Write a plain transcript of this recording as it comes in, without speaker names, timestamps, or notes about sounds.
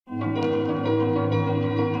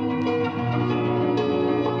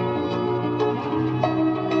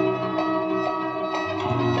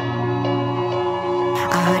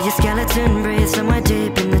your skeleton breathe somewhere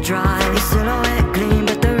deep in the drive. Your silhouette gleam,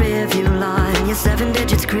 but the rearview light. And your 7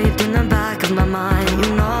 digits creeped in the back of my mind.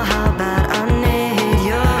 You know how bad I need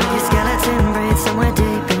you. Your skeleton breathe somewhere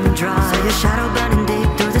deep in the drive. So your shadow burning deep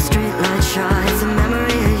through the streetlight shine. It's a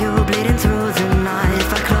memory of you bleeding through the night.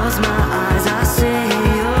 If I close my eyes, I see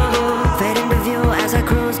you. Fade into view as I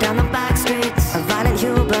cruise down the backstreets. A violent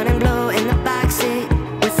hue burning blue in the backseat.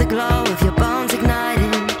 With the glow of your bones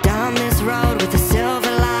igniting. Down this road with a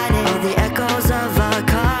silver lining. All the echoes of our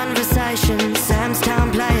conversation. Sam's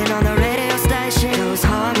Town playing on the radio station. Those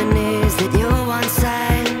harmonies that you once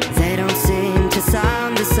sang, they don't seem to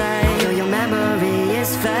sound the same. Although your memory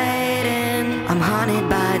is fading, I'm haunted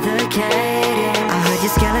by the cadence. I heard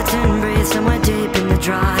your skeleton breathe somewhere deep in the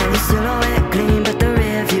drive. Your silhouette gleam, but the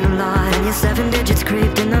rearview light. And your 7 digits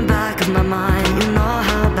creeped in the back of my mind. You know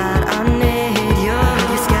how bad I need you.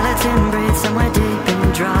 Your skeleton breathe somewhere deep in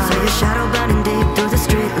the drive. So your shadow burning deep through the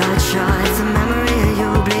streetlight shine. It's a memory of you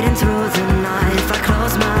bleeding through the night. If I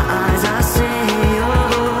close my eyes, I see you.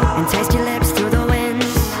 And taste your lips through the wind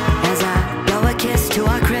as I blow a kiss to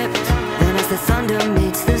our crypt. Then as the thunder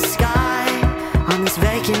meets the sky, on this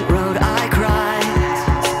vacant road I cry.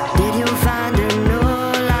 Did you find a new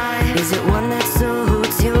life? Is it one that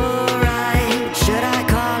suits you right? Should I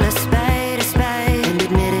call a spade and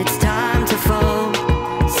admit it's time to fold?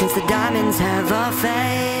 Since the diamonds have all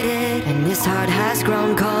faded and this heart has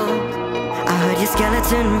grown cold. I heard your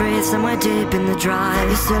skeleton breathe somewhere deep in the drive.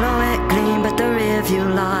 Your silhouette gleam, but the rearview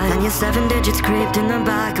light. And your 7 digits creeped in the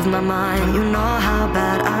back of my mind. You know how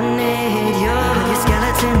bad I need you. I heard your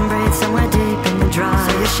skeleton breathe somewhere deep in the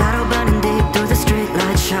drive. So your shadow burning deep through the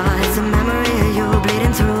streetlight shine. It's a memory of you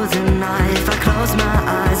bleeding through the night. If I close my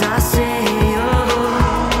eyes,